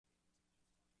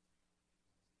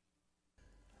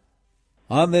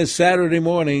On this Saturday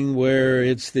morning, where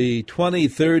it's the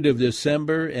 23rd of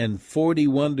December and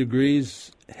 41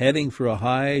 degrees, heading for a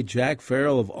high, Jack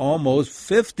Farrell of almost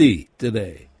 50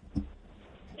 today.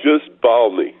 Just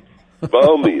balmy.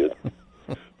 Balmy. It'd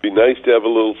be nice to have a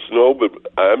little snow, but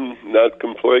I'm not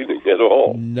complaining at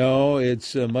all. No,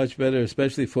 it's much better,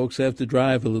 especially folks have to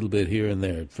drive a little bit here and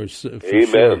there, for Amen. sure.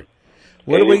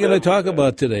 What Amen. are we going to talk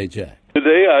about today, Jack?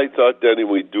 Today I thought, Denny,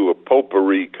 we'd do a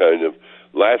potpourri kind of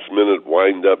last-minute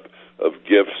wind-up of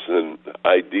gifts and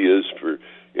ideas for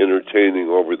entertaining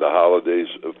over the holidays,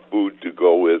 of food to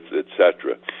go with,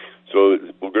 etc. So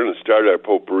we're going to start our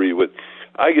potpourri with,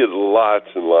 I get lots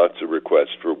and lots of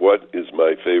requests for what is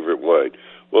my favorite wine.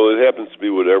 Well, it happens to be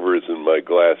whatever is in my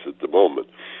glass at the moment.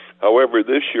 However,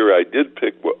 this year I did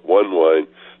pick one wine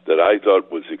that I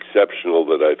thought was exceptional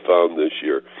that I found this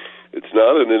year. It's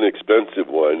not an inexpensive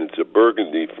wine. It's a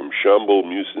Burgundy from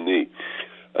Chambol-Musigny.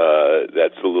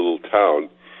 That's a little town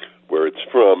where it's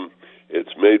from.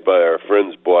 It's made by our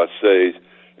friends Boisset,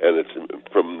 and it's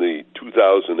from the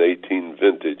 2018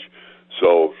 vintage.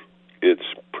 So it's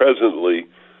presently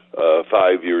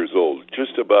 5 years old,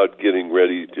 just about getting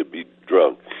ready to be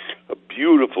drunk. A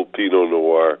beautiful Pinot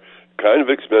Noir, kind of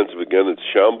expensive. Again, it's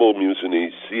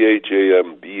Chambol-Musigny,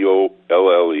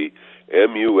 Chambolle-Musi.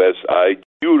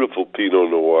 Beautiful Pinot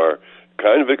Noir,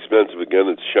 kind of expensive. Again,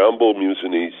 it's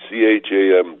Chambol-Musigny,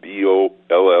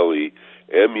 Chambolle-Musigny,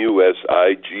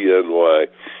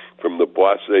 from the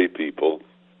Boisset people.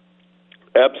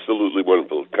 Absolutely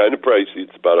wonderful. Kind of pricey.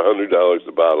 It's about $100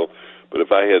 a bottle. But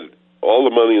if I had all the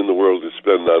money in the world to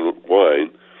spend on wine,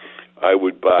 I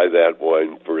would buy that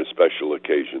wine for a special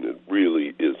occasion. It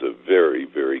really is a very,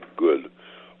 very good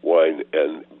wine.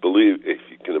 And believe, if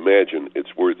you can imagine,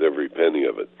 it's worth every penny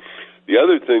of it. The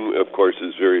other thing, of course,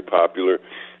 is very popular,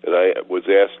 and I was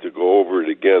asked to go over it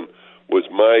again, was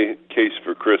my case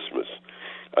for Christmas.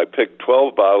 I picked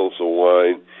 12 bottles of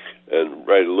wine and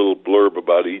write a little blurb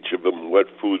about each of them, what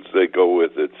foods they go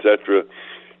with, etc.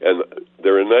 And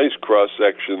they're a nice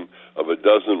cross-section of a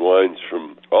dozen wines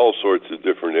from all sorts of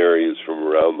different areas from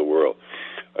around the world.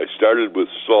 I started with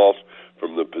Salt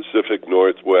from the Pacific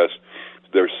Northwest,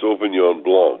 their Sauvignon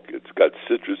Blanc. It's got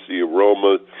citrusy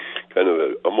aroma, kind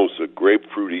of almost a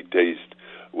grapefruity taste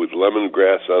with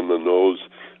lemongrass on the nose.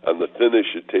 On the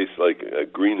finish, it tastes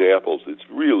like green apples. It's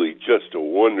really just a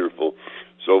wonderful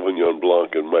Sauvignon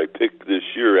Blanc. And my pick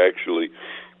this year, actually,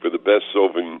 for the best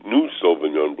new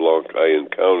Sauvignon Blanc I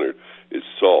encountered is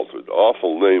Salt. An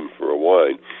awful name for a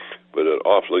wine, but an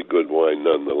awfully good wine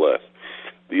nonetheless.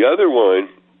 The other wine,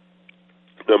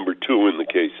 number 2 in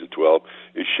the case of 12,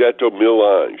 is Chateau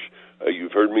Millange.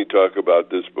 You've heard me talk about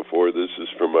this before. This is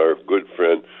from our good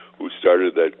friend who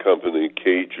started that company,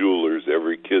 K Jewelers.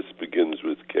 Every kiss begins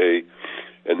with K.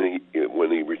 And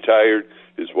when he retired,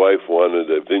 his wife wanted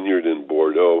a vineyard in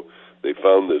Bordeaux. They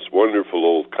found this wonderful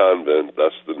old convent,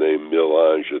 thus the name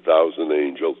Millange, 1,000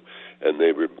 Angels, and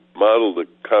they remodeled the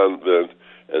convent,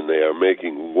 and they are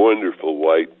making wonderful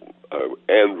white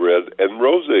and red and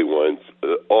rosé wines,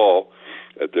 all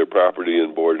at their property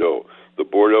in Bordeaux. The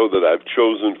Bordeaux that I've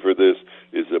chosen for this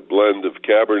is a blend of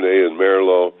Cabernet and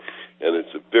Merlot, and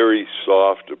it's a very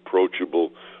soft,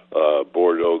 approachable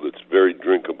Bordeaux that's very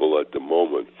drinkable at the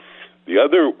moment. The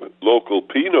other local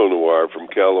Pinot Noir from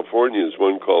California is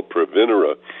one called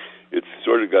Provenera. It's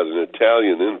sort of got an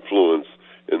Italian influence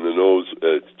in the nose,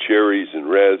 cherries and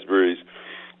raspberries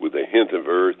with a hint of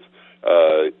earth.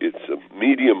 It's a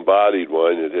medium-bodied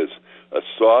wine. It has a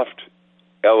soft,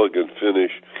 elegant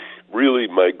finish. Really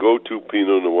my go-to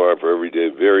Pinot Noir for every day,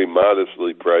 very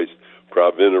modestly priced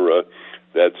Provenera.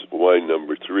 That's wine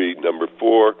number 3. Number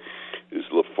 4 is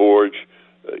Laforge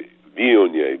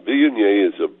Viognier. Viognier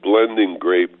is a blending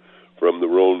grape from the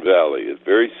Rhone Valley. It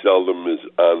very seldom is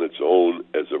on its own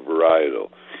as a varietal.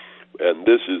 And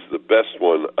this is the best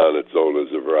one on its own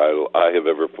as a varietal I have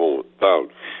ever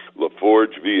found.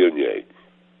 Laforge Viognier.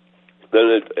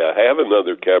 Then I have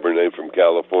another Cabernet from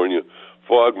California,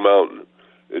 Fog Mountain.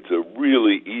 It's a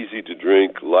really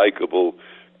easy-to-drink, likable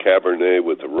Cabernet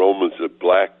with aromas of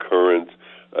black currant,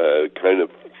 kind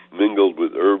of mingled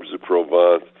with herbs of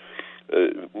Provence.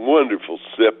 Wonderful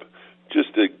sip.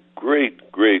 Just a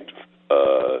great, great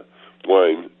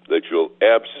wine that you'll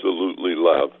absolutely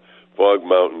love. Fog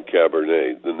Mountain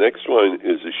Cabernet. The next one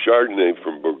is a Chardonnay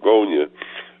from Bourgogne,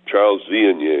 Charles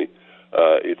Viognier.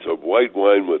 It's a white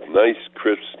wine with nice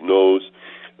crisp nose,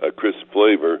 crisp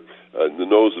flavor. The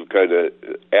nose of kind of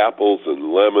apples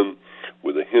and lemon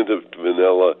with a hint of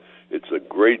vanilla. It's a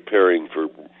great pairing for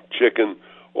chicken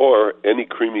or any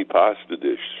creamy pasta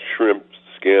dish. Shrimp,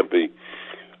 scampi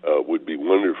would be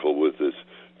wonderful with this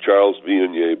Charles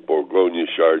Viognier Bourgogne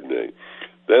Chardonnay.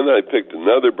 Then I picked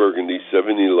another Burgundy,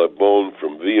 Sauvigny Le Bon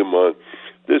from Viamont.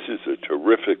 This is a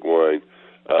terrific wine.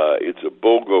 It's a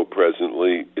BOGO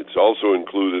presently. It's also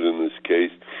included in this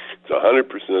case. It's 100%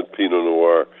 Pinot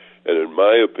Noir, and in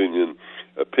my opinion,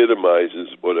 epitomizes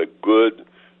what a good,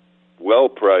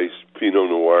 well-priced Pinot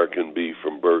Noir can be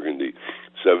from Burgundy.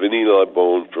 Sauvigny Le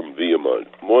Bon from Viamont.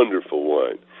 Wonderful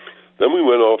wine. Then we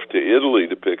went off to Italy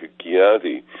to pick a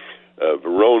Chianti,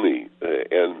 Veroni.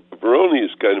 And Veroni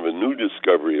is kind of a new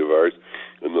discovery of ours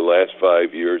in the last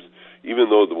 5 years. Even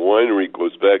though the winery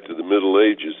goes back to the Middle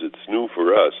Ages, it's new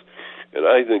for us. And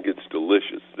I think it's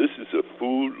delicious. This is a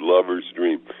food lover's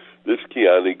dream. This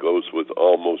Chianti goes with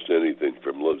almost anything,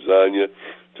 from lasagna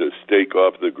to steak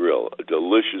off the grill. A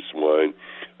delicious wine.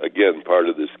 Again, part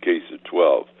of this case of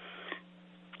 12.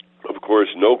 Of course,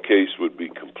 no case would be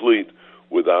complete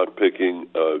without picking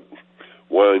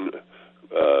wine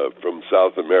from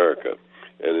South America.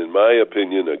 And in my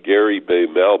opinion, a Gary Bay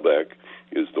Malbec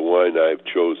is the wine I've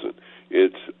chosen.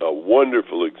 It's a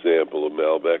wonderful example of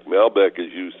Malbec. Malbec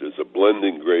is used as a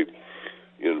blending grape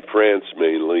in France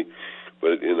mainly,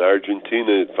 but in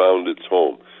Argentina it found its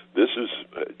home. This is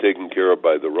taken care of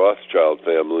by the Rothschild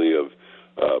family of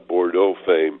Bordeaux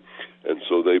fame, and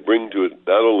so they bring to it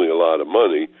not only a lot of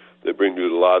money, they bring to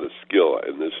it a lot of skill.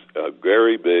 And this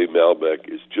Gary Bay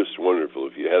Malbec is just wonderful.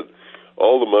 If you had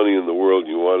all the money in the world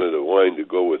and you wanted a wine to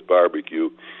go with barbecue,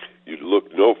 you'd look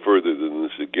no further than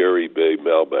this Gary Bay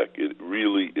Malbec. It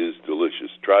really is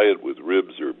delicious. Try it with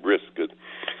ribs or brisket.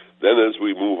 Then as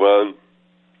we move on,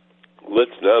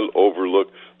 let's not overlook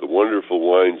the wonderful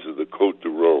wines of the Côte du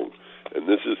Rhône. And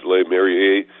this is Les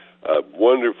Merrier, a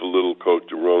wonderful little Côte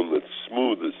du Rhône that's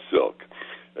smooth as silk.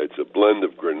 It's a blend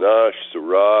of Grenache,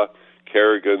 Syrah,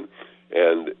 Carrigan,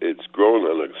 and it's grown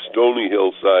on a stony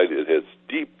hillside. It has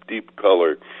deep, deep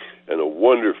color and a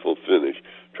wonderful finish.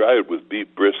 Try it with beef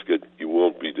brisket. You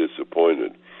won't be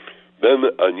disappointed. Then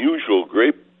unusual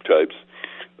grape types,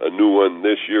 a new one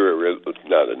this year. It's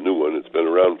not a new one. It's been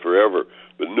around forever.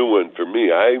 But a new one for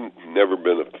me, I've never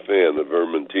been a fan of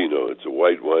Vermentino. It's a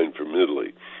white wine from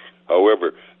Italy.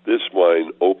 However, this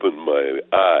wine opened my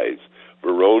eyes.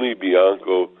 Veroni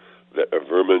Bianco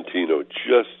Vermentino,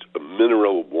 just a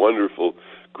mineral, wonderful,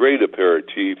 great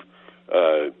aperitif.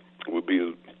 Would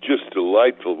be just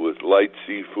delightful with light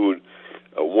seafood.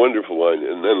 A wonderful wine.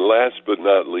 And then last but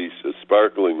not least, a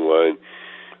sparkling wine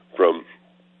from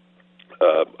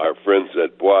our friends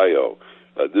at Boyo.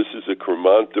 This is a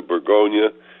Cremant de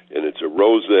Bourgogne, and it's a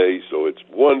rosé, so it's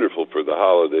wonderful for the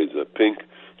holidays, a pink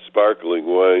sparkling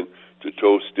wine to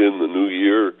toast in the new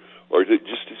year, or to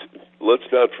just, let's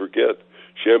not forget,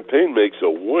 Champagne makes a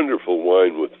wonderful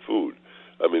wine with food.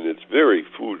 I mean, it's very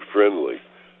food-friendly,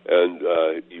 and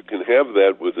you can have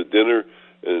that with a dinner,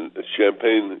 and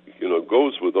Champagne,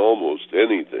 goes with almost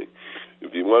anything.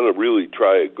 If you want to really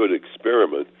try a good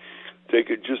experiment, take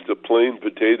just a plain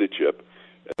potato chip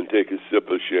and take a sip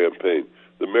of Champagne.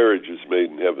 The marriage is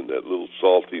made in heaven. That little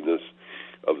saltiness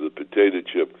of the potato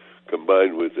chip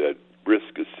combined with that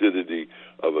brisk acidity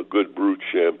of a good brut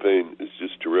Champagne is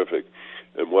just terrific.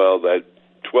 And while that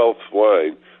 12th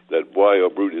wine, that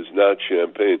Boyo Brut, is not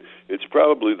Champagne, it's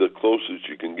probably the closest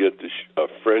you can get to a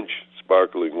French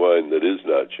sparkling wine that is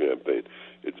not Champagne.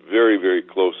 It's very, very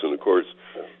close. And, of course,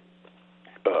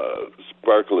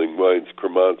 sparkling wines,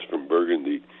 Cremants from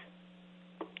Burgundy,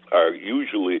 are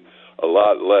usually a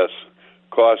lot less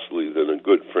costly than a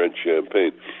good French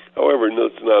Champagne. However,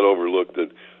 let's not overlook that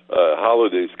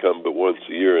holidays come but once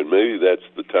a year, and maybe that's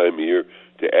the time of year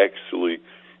to actually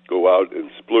go out and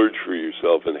splurge for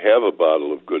yourself and have a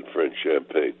bottle of good French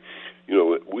Champagne.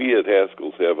 We at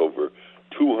Haskell's have over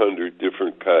 200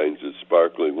 different kinds of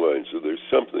sparkling wine, so there's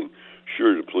something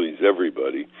sure to please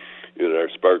everybody in our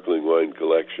sparkling wine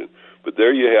collection. But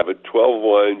there you have it, 12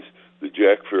 wines, the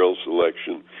Jack Farrell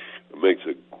selection. It makes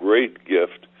a great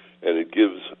gift, and it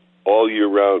gives all year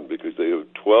round because they have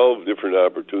 12 different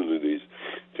opportunities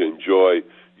to enjoy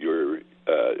your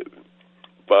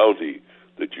bounty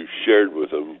that you shared with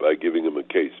them by giving them a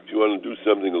case. If you want to do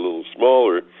something a little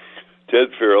smaller, Ted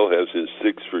Farrell has his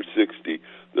 6 for $60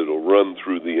 that'll run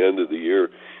through the end of the year,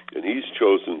 and he's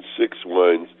chosen 6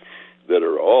 wines that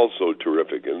are also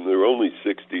terrific, and they're only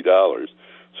 $60,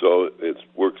 so it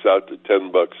works out to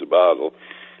 $10 a bottle,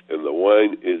 and the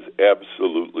wine is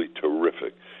absolutely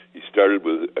terrific. He started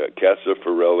with Casa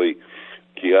Farelli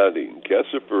Chianti.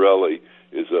 Casa Farelli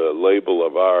is a label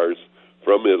of ours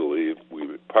from Italy. We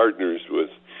were partners with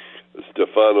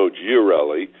Stefano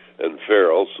Giorelli and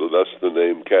Farrell, so that's the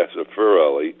name Casa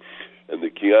Farelli. And the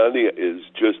Chianti is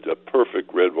just a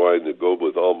perfect red wine to go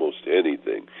with almost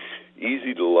anything.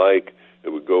 Easy to like. It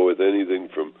would go with anything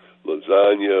from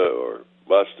lasagna or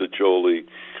mostaccioli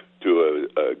to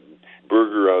a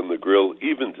burger on the grill,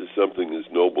 even to something as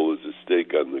noble as a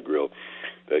steak on the grill.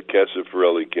 Casa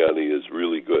Farrell Chianti is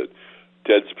really good.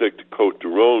 Ted's picked a Côte du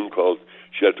Rhône called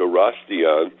Chateau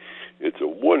Rastillon. It's a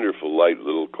wonderful, light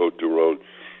little Côte du Rhône.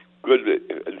 Good.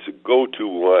 It's a go-to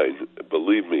wine.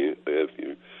 Believe me, if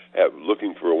you have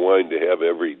looking for a wine to have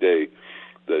every day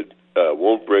that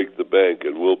won't break the bank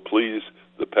and will please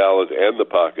the palate and the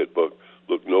pocketbook,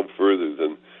 look no further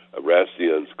than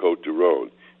Rastillon's Côte du Rhône.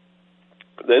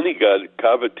 Then he got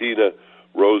Cavatina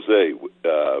Rosé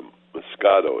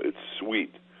Moscato. It's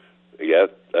sweet. Yeah,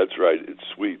 that's right. It's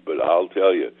sweet, but I'll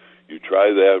tell you, you try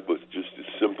that with just a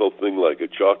simple thing like a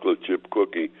chocolate chip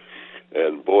cookie,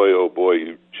 and boy, oh boy,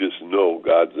 you just know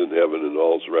God's in heaven and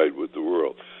all's right with the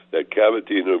world. That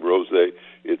Cavatina Rosé,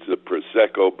 it's a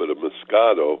Prosecco, but a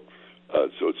Moscato,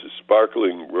 so it's a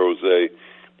sparkling rosé,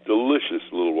 delicious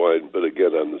little wine, but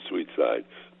again on the sweet side.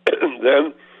 And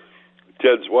then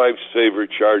Ted's wife's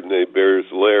favorite Chardonnay, Bear's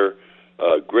Lair,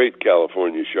 great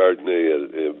California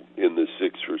Chardonnay in the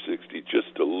 6 for $60,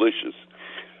 just delicious.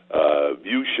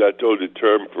 Vieux Chateau de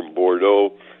Terme from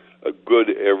Bordeaux, a good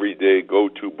everyday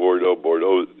go-to Bordeaux.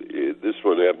 Bordeaux, this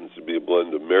one happens to be a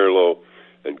blend of Merlot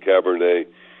and Cabernet.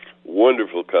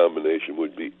 Wonderful combination,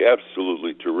 would be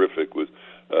absolutely terrific with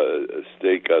a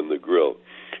steak on the grill.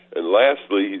 And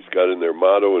lastly, he's got in there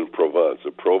Motto and Provence,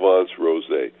 a Provence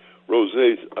rosé.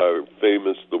 Rosés are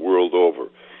famous the world over.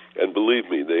 And believe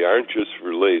me, they aren't just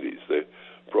for ladies.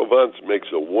 Provence makes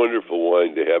a wonderful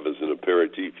wine to have as an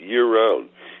aperitif year-round,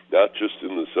 not just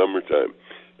in the summertime.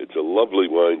 It's a lovely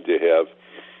wine to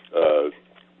have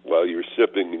while you're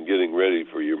sipping and getting ready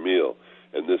for your meal.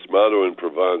 And this Motto in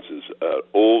Provence is an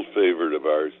old favorite of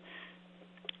ours,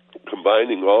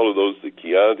 combining all of those, the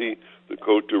Chianti, the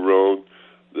Côte du Rhône,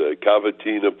 the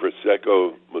Cavatina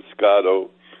Prosecco Moscato,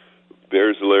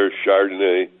 Bear's Lair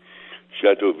Chardonnay,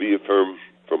 Chateau Vieferme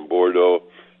from Bordeaux,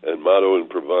 and Motto in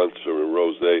Provence from a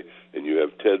rosé, and you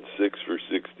have Ted 6 for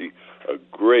 $60, a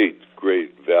great,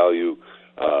 great value,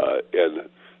 and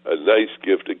a nice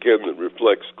gift, again, that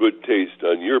reflects good taste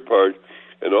on your part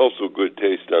and also good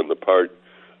taste on the part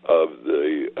of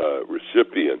the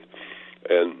recipient.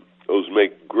 And those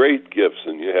make great gifts,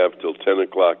 and you have till 10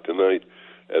 o'clock tonight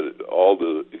at all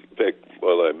the, in fact,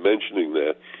 while I'm mentioning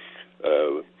that,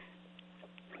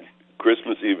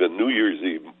 Christmas Eve and New Year's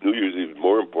Eve. New Year's Eve is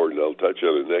more important. I'll touch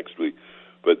on it next week.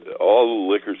 But all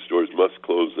the liquor stores must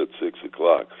close at 6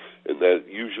 o'clock, and that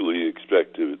usually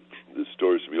expect the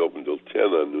stores to be open till 10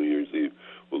 on New Year's Eve.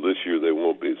 Well, this year they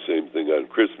won't be the same thing on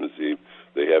Christmas Eve.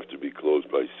 They have to be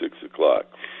closed by 6 o'clock.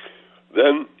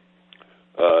 Then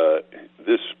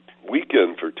this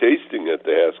weekend for tasting at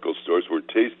the Haskell stores, we're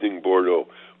tasting Bordeaux.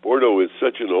 Bordeaux is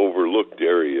such an overlooked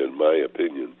area, in my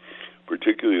opinion,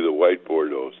 particularly the white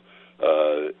Bordeaux's.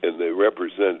 And they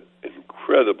represent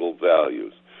incredible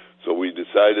values. So we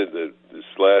decided that this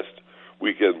last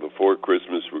weekend before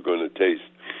Christmas, we're going to taste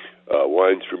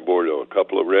wines from Bordeaux. A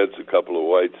couple of reds, a couple of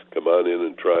whites. Come on in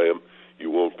and try them.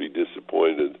 You won't be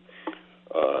disappointed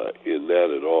in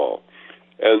that at all.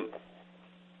 And,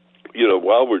 you know,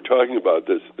 while we're talking about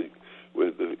this,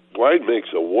 the wine makes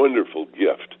a wonderful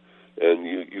gift. And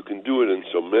you can do it in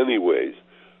so many ways.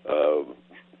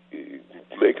 You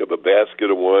make up a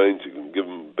basket of wines. You can give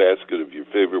them a basket of your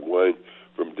favorite wine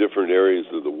from different areas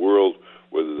of the world,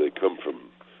 whether they come from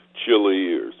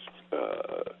Chile or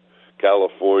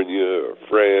California or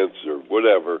France or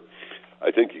whatever.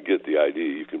 I think you get the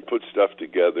idea. You can put stuff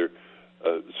together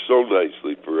so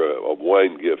nicely for a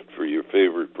wine gift for your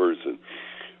favorite person.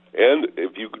 And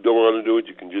if you don't want to do it,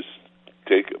 you can just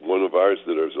take one of ours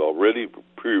that is already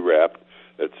pre-wrapped,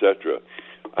 etc.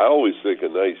 I always think a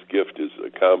nice gift is a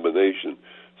combination,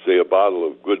 say a bottle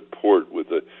of good port with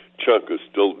a chunk of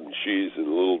Stilton cheese and a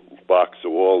little box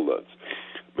of walnuts.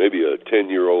 Maybe a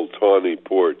 10-year-old tawny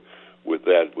port with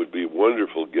that would be a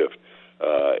wonderful gift.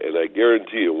 And I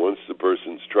guarantee you, once the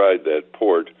person's tried that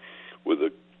port with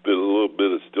a little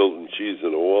bit of Stilton cheese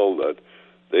and a walnut,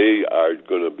 they are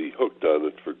going to be hooked on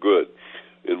it for good.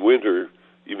 In winter,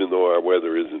 even though our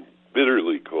weather isn't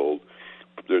bitterly cold,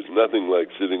 there's nothing like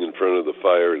sitting in front of the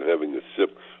fire and having a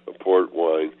sip of port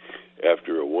wine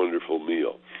after a wonderful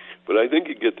meal. But I think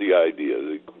you get the idea.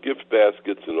 The gift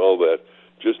baskets and all that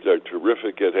just are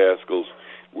terrific at Haskell's.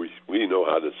 We know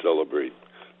how to celebrate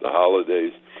the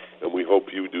holidays, and we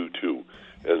hope you do too.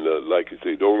 And like I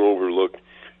say, don't overlook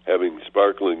having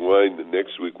sparkling wine. And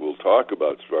next week we'll talk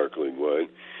about sparkling wine.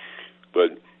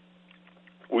 But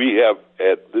we have,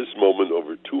 at this moment,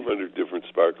 over 200 different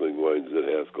sparkling wines at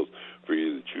Haskell's for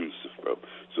you to choose from.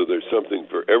 So there's something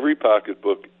for every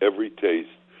pocketbook, every taste,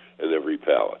 and every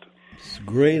palate.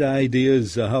 Great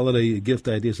ideas, holiday gift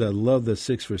ideas. I love the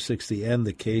 6 for $60 and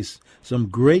the case. Some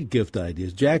great gift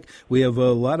ideas. Jack, we have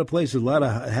a lot of places, a lot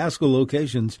of Haskell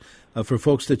locations for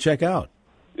folks to check out.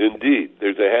 Indeed.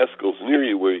 There's a Haskell's near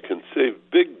you where you can save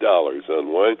big dollars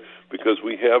on wine because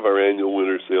we have our annual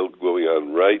winter sale going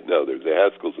on right now. There's a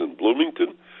Haskell's in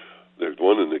Bloomington. There's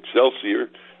one in Excelsior.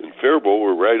 In Faribault,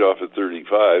 we're right off at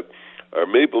 35. Our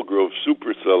Maple Grove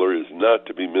Super Cellar is not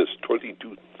to be missed.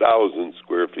 22,000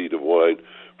 square feet of wine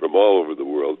from all over the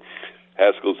world.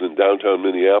 Haskell's in downtown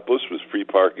Minneapolis with free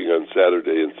parking on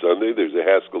Saturday and Sunday. There's a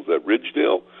Haskell's at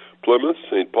Ridgedale, Plymouth,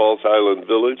 St. Paul's Highland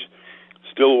Village,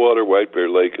 Stillwater, White Bear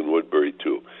Lake, and Woodbury,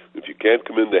 too. If you can't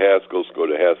come into Haskell's, go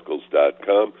to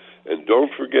Haskells.com. And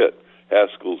don't forget,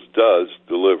 Haskell's does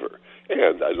deliver.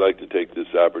 And I'd like to take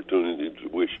this opportunity to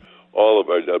wish all of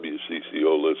our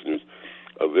WCCO listeners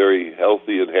a very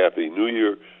healthy and happy New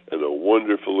Year and a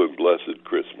wonderful and blessed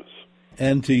Christmas.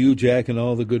 And to you, Jack, and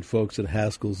all the good folks at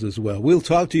Haskell's as well. We'll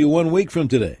talk to you 1 week from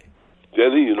today.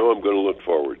 Jenny, you know I'm going to look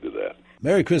forward to that.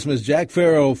 Merry Christmas, Jack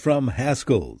Farrell from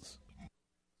Haskell's.